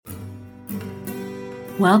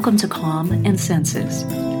Welcome to Calm and Senses,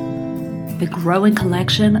 the growing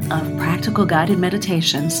collection of practical guided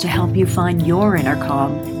meditations to help you find your inner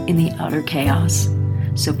calm in the utter chaos.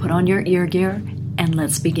 So put on your ear gear and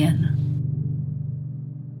let's begin.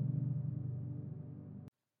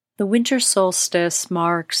 The winter solstice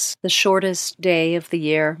marks the shortest day of the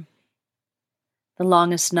year, the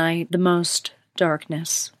longest night, the most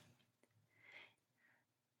darkness.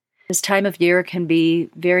 This time of year can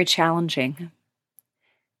be very challenging.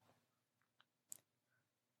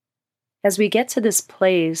 As we get to this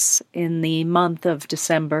place in the month of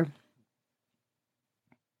December,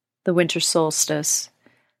 the winter solstice,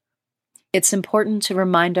 it's important to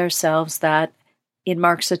remind ourselves that it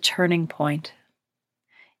marks a turning point.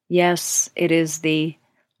 Yes, it is the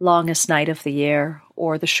longest night of the year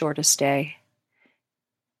or the shortest day.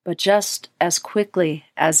 But just as quickly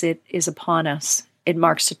as it is upon us, it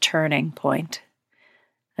marks a turning point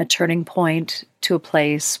to a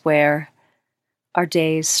place where our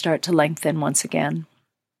days start to lengthen once again,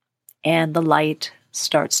 and the light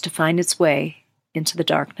starts to find its way into the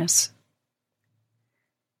darkness.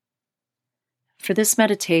 For this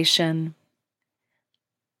meditation,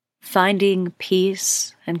 finding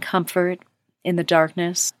peace and comfort in the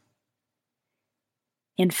darkness,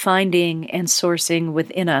 and finding and sourcing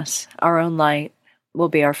within us our own light will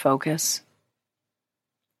be our focus.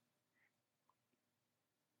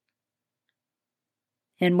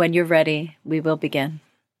 And when you're ready, we will begin.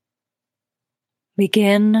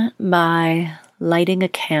 Begin by lighting a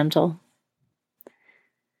candle,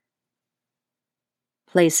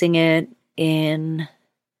 placing it in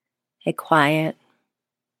a quiet,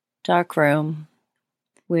 dark room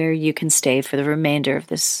where you can stay for the remainder of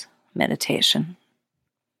this meditation.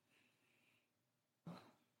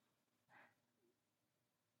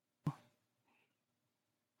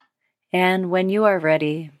 And when you are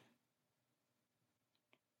ready,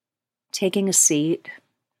 taking a seat,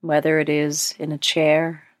 whether it is in a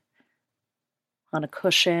chair, on a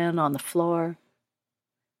cushion, on the floor,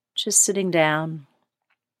 just sitting down.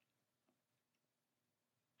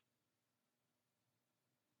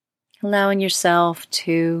 Allowing yourself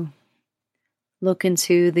to look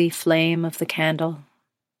into the flame of the candle.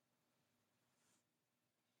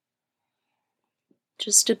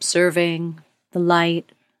 Just observing the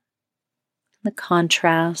light, the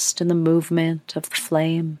contrast and the movement of the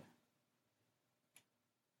flame.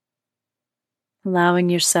 Allowing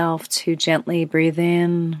yourself to gently breathe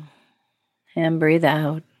in and breathe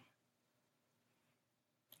out.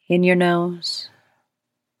 In your nose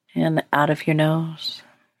and out of your nose.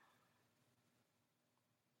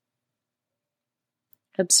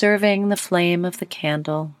 Observing the flame of the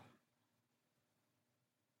candle.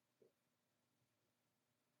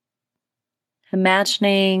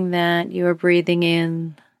 Imagining that you are breathing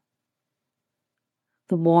in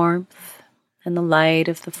the warmth and the light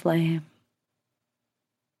of the flame.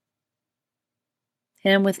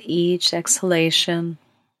 And with each exhalation,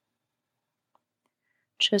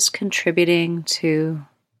 just contributing to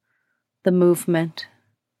the movement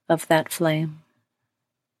of that flame.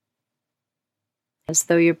 As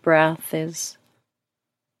though your breath is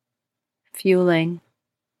fueling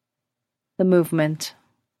the movement.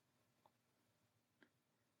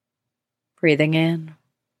 Breathing in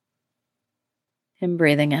and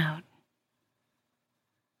breathing out.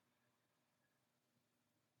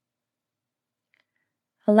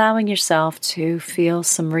 Allowing yourself to feel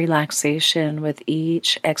some relaxation with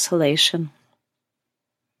each exhalation.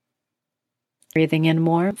 Breathing in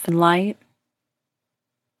warmth and light.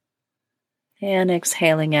 And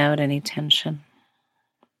exhaling out any tension.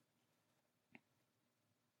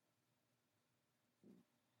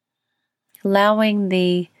 Allowing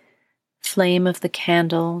the flame of the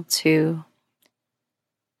candle to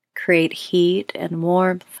create heat and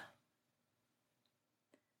warmth,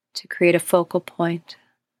 to create a focal point,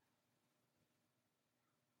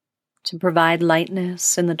 to provide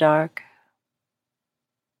lightness in the dark,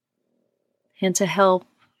 and to help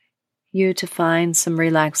you to find some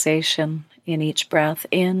relaxation in each breath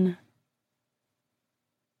in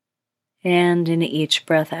and in each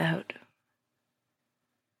breath out.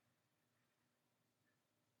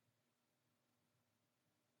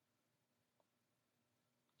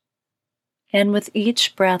 And with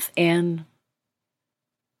each breath in,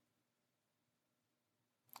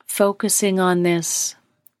 focusing on this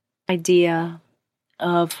idea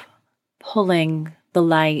of pulling the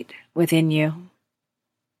light within you.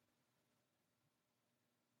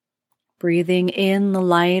 Breathing in the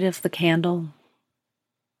light of the candle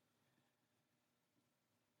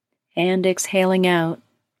and exhaling out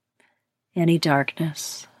any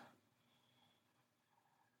darkness.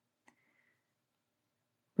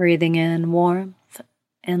 Breathing in warmth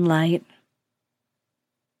and light.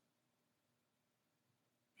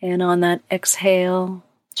 And on that exhale,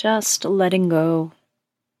 just letting go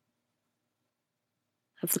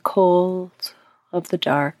of the cold, of the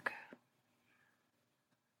dark.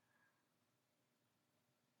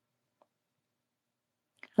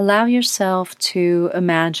 Allow yourself to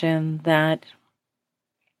imagine that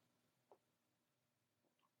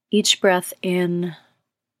each breath in,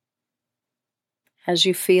 as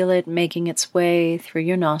you feel it making its way through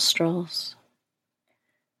your nostrils,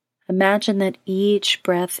 imagine that each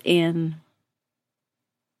breath in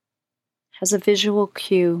has a visual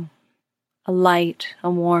cue, a light,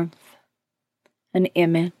 a warmth, an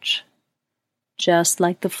image, just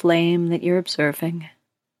like the flame that you're observing.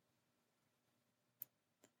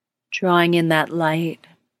 Drawing in that light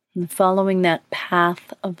and following that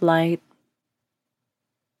path of light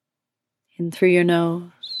in through your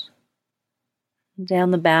nose,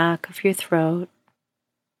 down the back of your throat,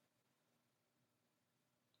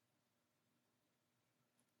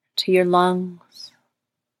 to your lungs,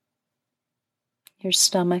 your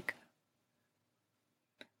stomach,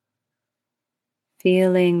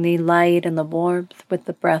 feeling the light and the warmth with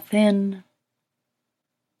the breath in,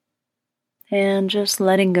 and just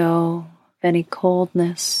letting go of any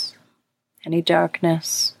coldness, any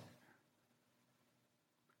darkness,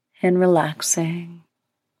 and relaxing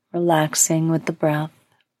with the breath.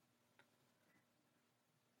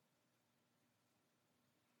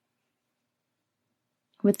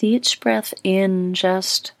 With each breath in,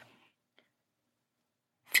 just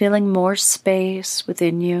feeling more space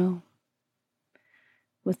within you,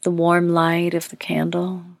 with the warm light of the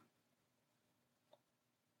candle.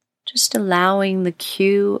 Just allowing the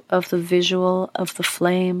cue of the visual of the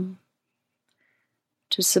flame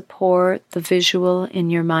to support the visual in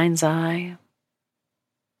your mind's eye,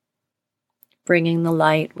 bringing the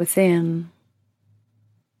light within,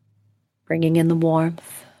 bringing in the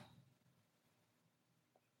warmth,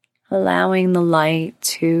 allowing the light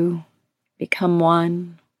to become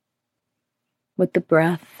one with the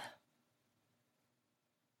breath.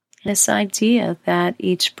 This idea that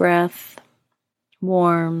each breath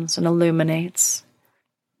warms and illuminates.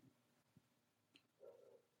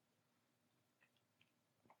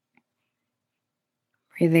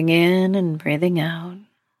 Breathing in and breathing out.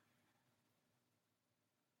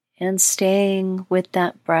 And staying with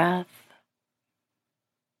that breath.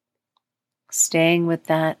 Staying with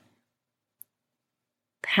that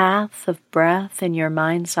path of breath in your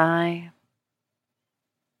mind's eye.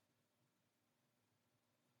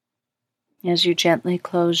 As you gently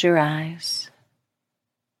close your eyes.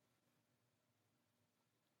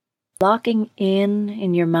 Locking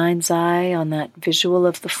in your mind's eye on that visual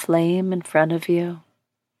of the flame in front of you.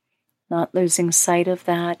 Not losing sight of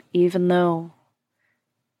that, even though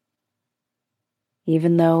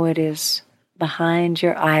it is behind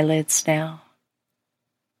your eyelids now.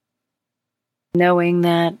 Knowing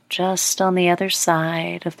that just on the other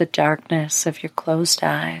side of the darkness of your closed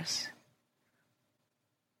eyes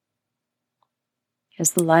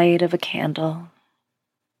is the light of a candle.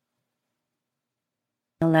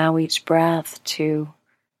 Allow each breath to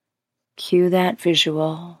cue that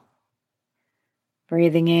visual,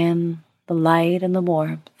 breathing in the light and the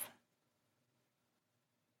warmth,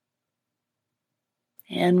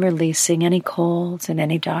 and releasing any cold and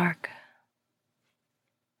any dark.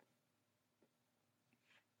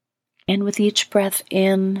 And with each breath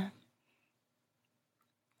in,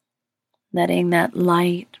 letting that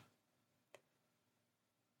light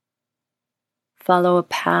follow a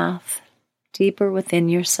path deeper within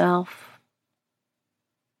yourself,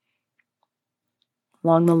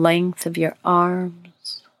 along the length of your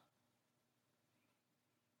arms,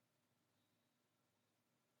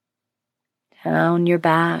 down your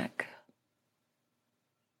back,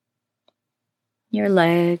 your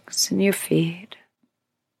legs and your feet,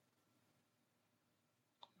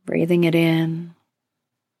 breathing it in,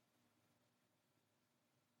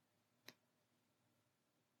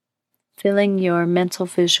 filling your mental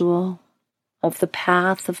visual of the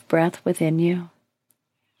path of breath within you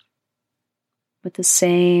with the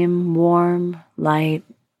same warm light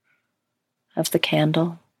of the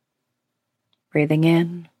candle, breathing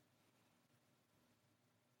in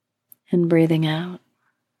and breathing out.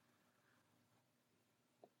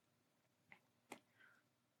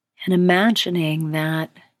 And imagining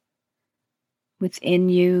that within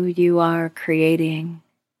you, you are creating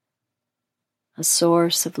a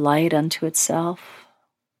source of light unto itself,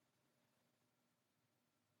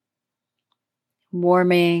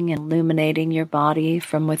 warming and illuminating your body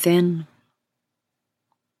from within,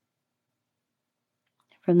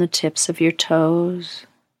 from the tips of your toes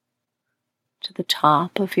to the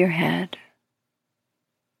top of your head.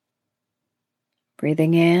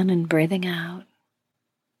 Breathing in and breathing out.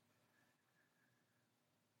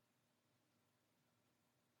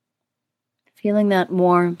 Feeling that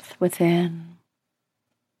warmth within.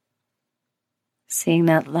 Seeing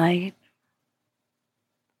that light.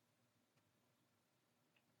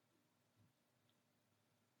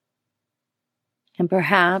 And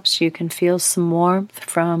perhaps you can feel some warmth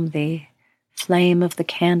from the flame of the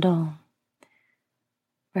candle.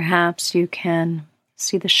 Perhaps you can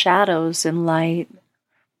see the shadows in light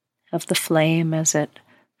of the flame as it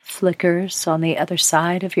flickers on the other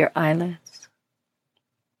side of your eyelids.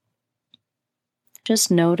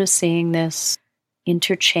 Just noticing this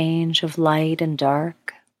interchange of light and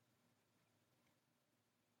dark.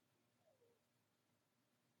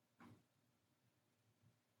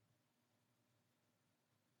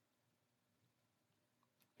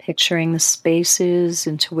 Picturing the spaces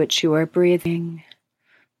into which you are breathing.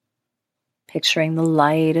 Picturing the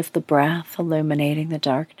light of the breath illuminating the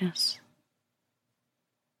darkness.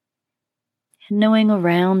 And knowing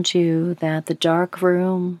around you that the dark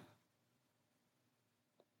room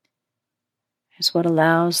is what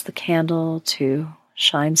allows the candle to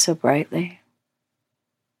shine so brightly.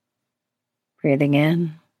 Breathing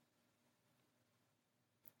in,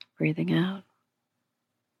 breathing out.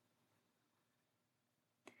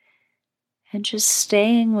 And just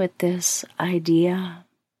staying with this idea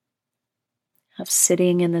of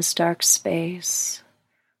sitting in this dark space,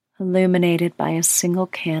 illuminated by a single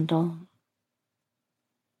candle,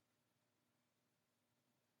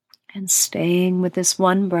 and staying with this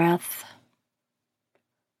one breath,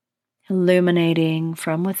 illuminating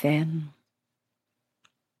from within,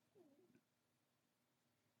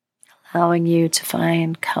 allowing you to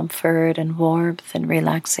find comfort and warmth and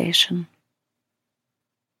relaxation.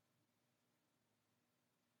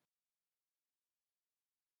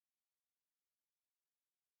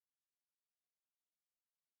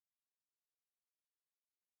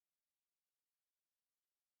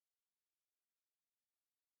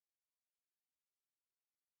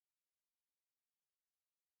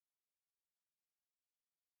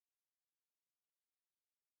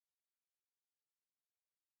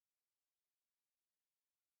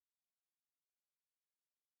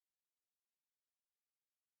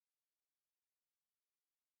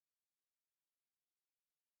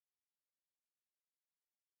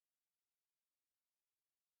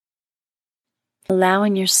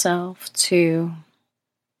 Allowing yourself to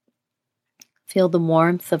feel the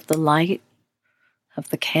warmth of the light of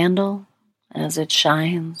the candle as it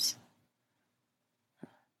shines.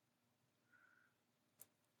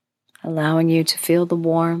 Allowing you to feel the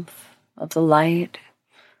warmth of the light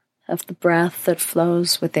of the breath that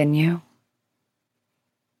flows within you.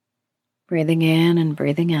 Breathing in and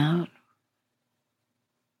breathing out.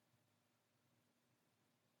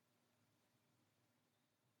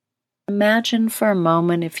 Imagine for a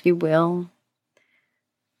moment, if you will,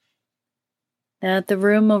 that the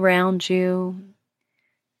room around you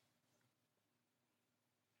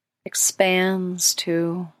expands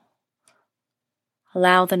to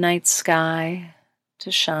allow the night sky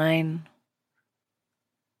to shine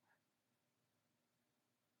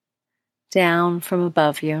down from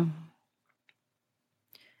above you.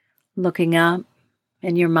 Looking up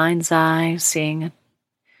in your mind's eye, seeing a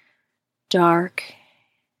dark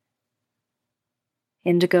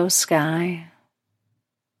indigo sky.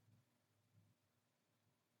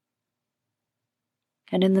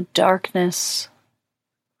 And in the darkness,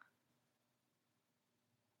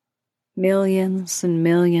 millions and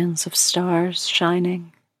millions of stars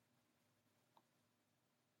shining.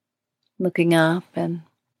 Looking up and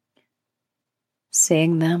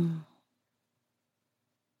seeing them.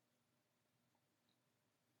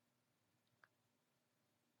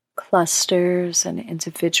 Clusters and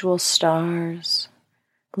individual stars,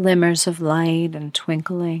 glimmers of light and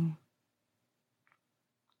twinkling.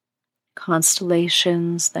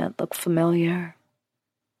 Constellations that look familiar.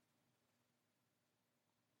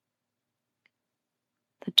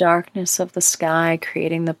 The darkness of the sky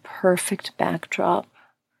creating the perfect backdrop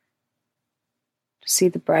to see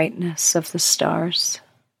the brightness of the stars.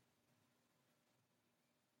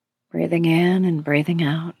 Breathing in and breathing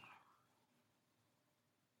out.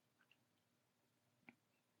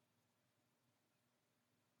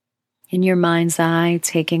 In your mind's eye,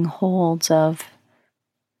 taking hold of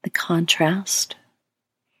the contrast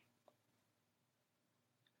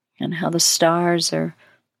and how the stars are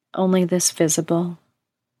only this visible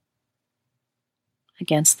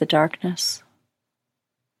against the darkness.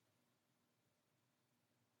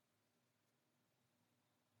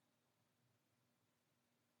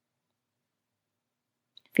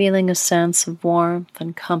 feeling a sense of warmth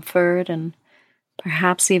and comfort and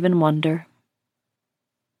perhaps even wonder.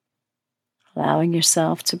 Allowing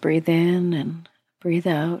yourself to breathe in and breathe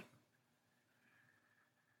out.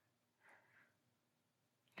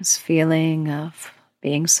 This feeling of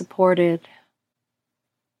being supported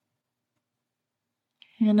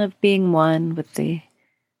and of being one with the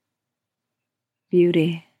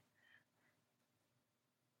beauty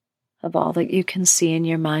of all that you can see in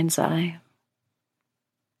your mind's eye,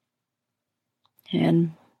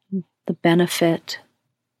 and the benefit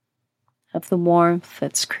of the warmth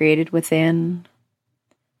that's created within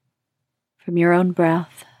from your own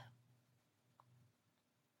breath,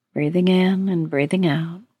 breathing in and breathing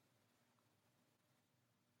out,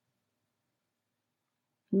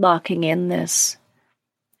 locking in this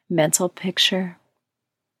mental picture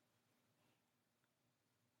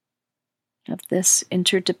of this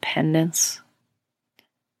interdependence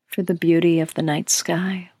for the beauty of the night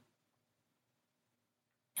sky,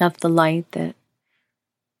 of the light that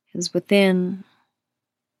is within,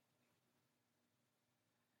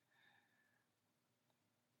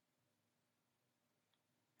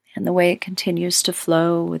 and the way it continues to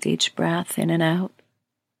flow with each breath in and out.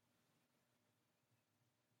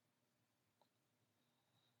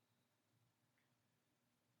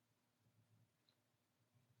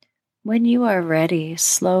 When you are ready,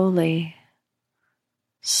 slowly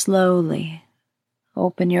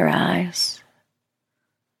open your eyes,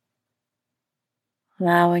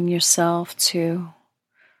 allowing yourself to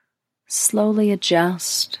slowly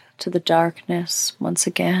adjust to the darkness once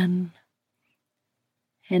again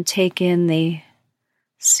and take in the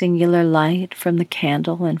singular light from the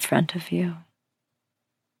candle in front of you,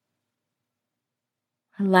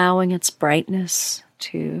 allowing its brightness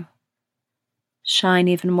to shine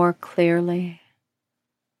even more clearly.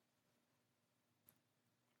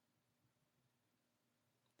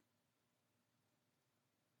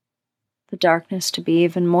 The darkness to be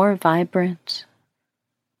even more vibrant,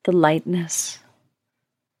 the lightness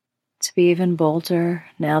to be even bolder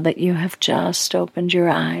now that you have just opened your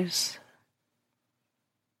eyes.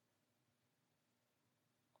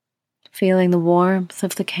 Feeling the warmth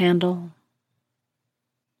of the candle,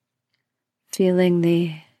 feeling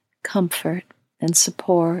the comfort and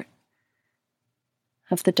support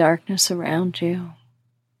of the darkness around you,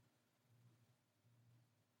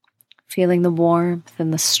 feeling the warmth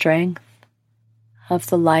and the strength of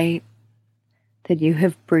the light that you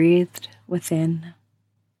have breathed within,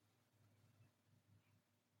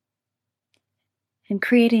 and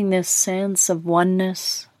creating this sense of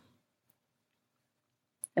oneness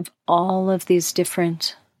of all of these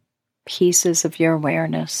different pieces of your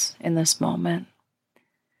awareness in this moment.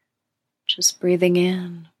 Just breathing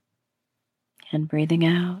in and breathing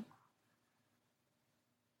out.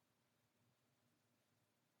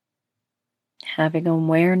 Having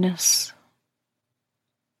awareness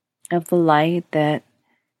of the light that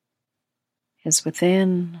is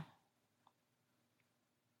within.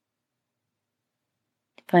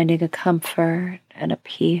 Finding a comfort and a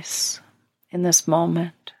peace in this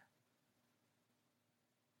moment.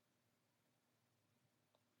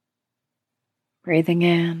 Breathing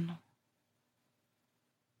in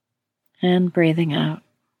and breathing out.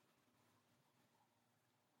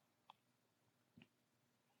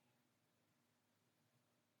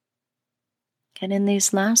 And in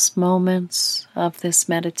these last moments of this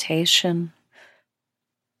meditation,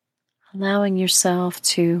 allowing yourself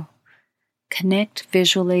to connect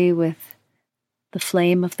visually with the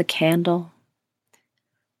flame of the candle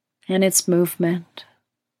and its movement.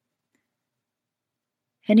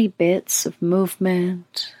 Any bits of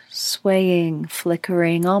movement, swaying,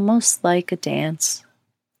 flickering, almost like a dance.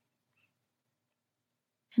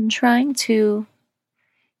 And trying to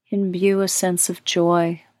imbue a sense of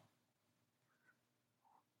joy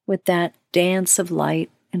with that dance of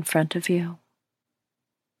light in front of you.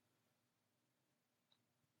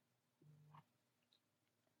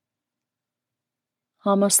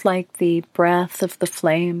 Almost like the breath of the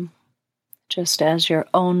flame, just as your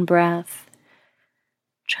own breath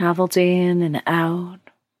traveled in and out,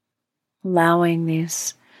 allowing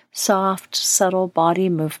these soft, subtle body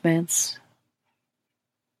movements.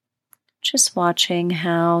 Just watching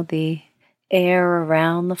how the air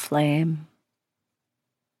around the flame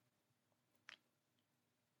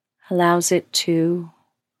allows it to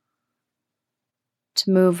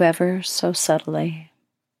move ever so subtly,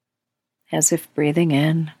 as if breathing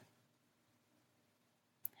in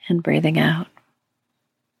and breathing out.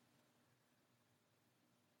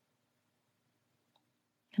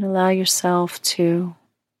 And allow yourself to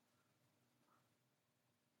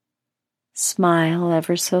smile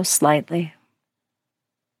ever so slightly,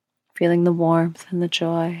 feeling the warmth and the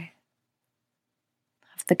joy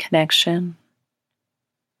of the connection,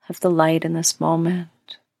 of the light in this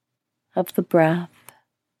moment, of the breath,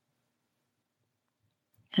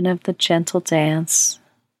 and of the gentle dance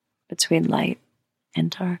between light and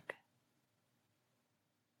dark.